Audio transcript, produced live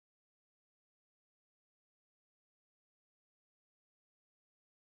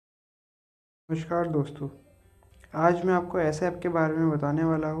नमस्कार दोस्तों। आज मैं आपको ऐसे ऐप के बारे में बताने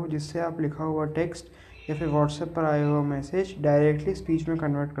वाला हूँ जिससे आप लिखा हुआ टेक्स्ट या फिर व्हाट्सएप पर आया हुआ मैसेज डायरेक्टली स्पीच में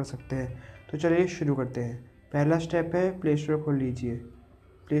कन्वर्ट कर सकते हैं। तो चलिए शुरू करते हैं। पहला स्टेप है, प्ले स्टोर खोल लीजिए।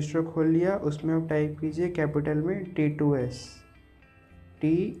 प्ले स्टोर खोल लिया, उसमें आप टाइप कीजिए कैपिटल में T2S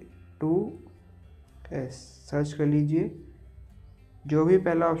सर्च कर लीजिए। जो भी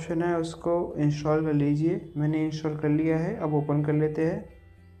पहला ऑप्शन है उसको इंस्टॉल कर लीजिए। मैंने इंस्टॉल कर लिया है। अब ओपन कर लेते हैं।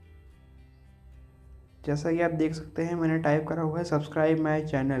 जैसा कि आप देख सकते हैं मैंने टाइप करा हुआ है सब्सक्राइब माई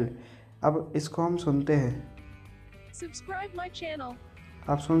चैनल। अब इसको हम सुनते हैं। Subscribe my channel.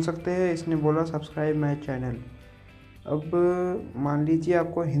 आप सुन सकते हैं, इसने बोला सब्सक्राइब माई चैनल। अब मान लीजिए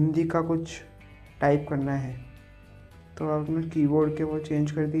आपको हिंदी का कुछ टाइप करना है, तो आप अपने कीबोर्ड के वो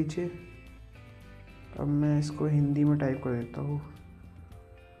चेंज कर दीजिए। अब मैं इसको हिंदी में टाइप कर देता हूँ,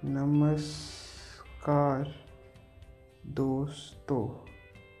 नमस्कार दोस्तों।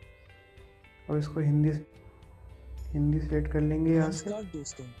 अब इसको हिंदी सेलेक्ट कर लेंगे यहाँ से।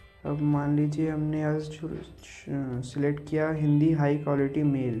 दोस्तों, अब मान लीजिए हमने यहाँ से सिलेक्ट किया हिंदी हाई क्वालिटी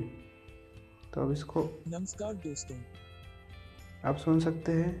मेल, तो अब इसको नमस्कार दोस्तों, आप सुन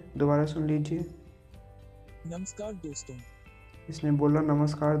सकते हैं। दोबारा सुन लीजिए। नमस्कार दोस्तों, इसने बोला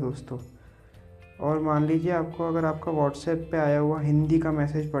नमस्कार दोस्तों। और मान लीजिए आपको अगर आपका व्हाट्सएप पे आया हुआ हिंदी का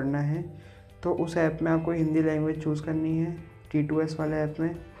मैसेज पढ़ना है तो उस ऐप में आपको हिंदी लैंग्वेज चूज़ करनी है, T2S वाले ऐप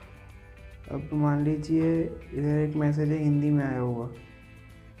में। अब मान लीजिए इधर एक मैसेज है हिंदी में आया हुआ,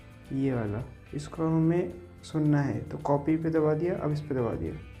 ये वाला, इसको हमें सुनना है, तो कॉपी पे दबा दिया। अब इस पे दबा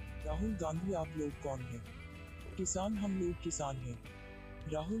दिया। राहुल गांधी आप लोग कौन हैं? किसान हम लोग किसान हैं।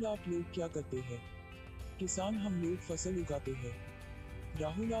 राहुल आप लोग क्या करते हैं? किसान हम लोग फसल उगाते हैं।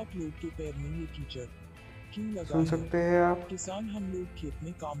 राहुल आप लोग के पैर में ये कीचड़ क्यों लगा सुन है? सकते हैं आप। किसान हम लोग खेत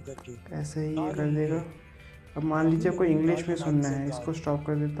में काम करके ऐसे ही आ ये कर रहे देगा। हैं। अब मान राहुल लीजिए आपको अगली इंग्लिश बार में हमारी सुनना है, सरकार इसको स्टॉप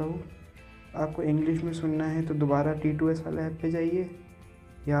कर देता हूँ। आपको इंग्लिश में सुनना है तो दोबारा T2S वाले ऐप पे जाइए,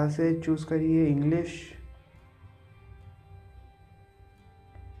 यहाँ से चूज़ करिए इंग्लिश।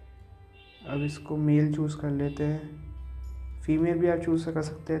 अब इसको मेल चूज़ कर लेते हैं। फीमेल भी आप चूज़ कर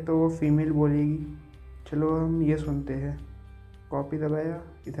सकते हैं, तो वो फीमेल बोलेगी। चलो हम ये सुनते हैं। कॉपी दबाया,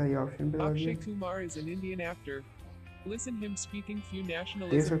 इधर ये ऑप्शन पे दबा Akshay दिया। Kumar is an Indian actor. Listen him speaking few देख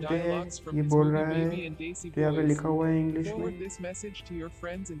nationalism सकते हैं dialogues from ये his बोल movie रहा है, Baby and Desi तो यहाँ पे Boys. लिखा हुआ है इंग्लिश Forward में। this message to your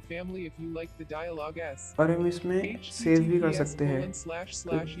friends and family if you like the dialogue s. और हम इसमें सेव भी कर सकते हैं।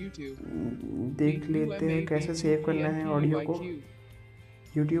 https://youtube. देख लेते हैं कैसे सेव करना है ऑडियो को।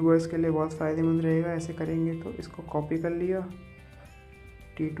 यूट्यूबर्स के लिए बहुत फ़ायदेमंद रहेगा ऐसे करेंगे। तो इसको कॉपी कर लिया,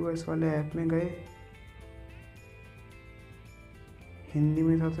 T2S वाले ऐप में गए, हिंदी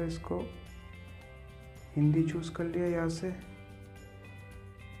में था तो इसको हिंदी चूज़ कर लिया। यहाँ से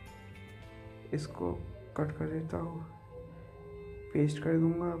इसको कट कर देता हूँ, पेस्ट कर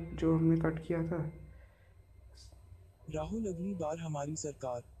दूंगा जो हमने कट किया था। राहुल अगली बार हमारी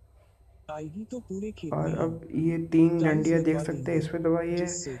सरकार आएगी तो पूरे खेत और में हम अब ये 3 टाइल्स डंडियाँ देख लगवा सकते हैं, देंगे, इस पे दबाइए।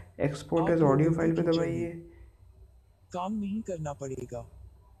 जिससे एक्सपोर्ट आप एज ऑडियो लोगों को फाइल पे कीचड़ में दबाइए। काम नहीं करना पड़ेगा।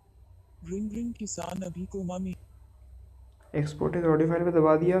 रिंग रिंग किसान अभी कोमा में। एक्सपोर्ट एज ऑडियो फाइल पे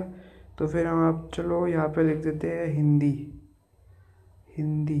दबा दिया। तो फिर हम आप चलो यहाँ पे लिख देते हैं हिंदी।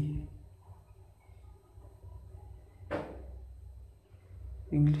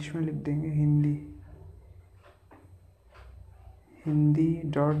 इंग्लिश में लिख देंगे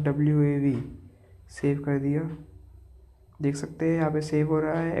हिंदी.wav। सेव कर दिया। देख सकते हैं यहाँ पे सेव हो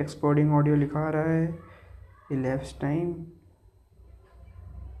रहा है, एक्सपोर्टिंग ऑडियो लिखा आ रहा है, elapsed टाइम।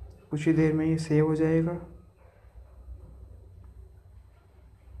 कुछ ही देर में ये सेव हो जाएगा।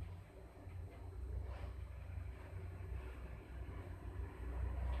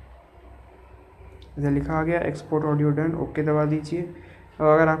 इधर लिखा आ गया एक्सपोर्ट ऑडियो डन, ओके दबा दीजिए। अब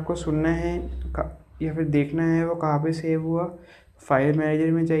अगर आपको सुनना है या फिर देखना है वो कहाँ पे सेव हुआ, फाइल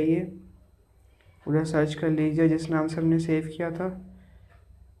मैनेजर में जाइए, उधर सर्च कर लीजिए जिस नाम से हमने सेव किया था,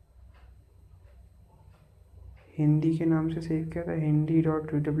 हिंदी के नाम से सेव किया था,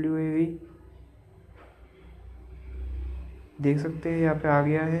 hindi.wav। देख सकते हैं यहाँ पे आ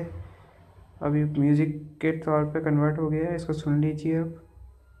गया है। अभी म्यूज़िक के तौर पे कन्वर्ट हो गया है, इसको सुन लीजिए। अब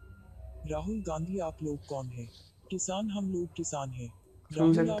राहुल गांधी आप लोग कौन हैं? किसान हम लोग किसान हैं। सुन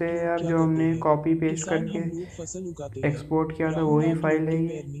राहुल सकते आप हैं लोग आप, क्या जो करते हमने हैं? कॉपी पेस्ट किसान करके हम लोग फसल उगाते हैं। एक्सपोर्ट किया था राहुल वही आप फाइल लोग है के ये।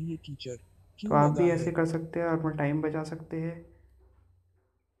 पैर में ये कीचड़ तो क्यों आप लगा भी है? ऐसे कर सकते हैं और अपना टाइम बचा सकते हैं।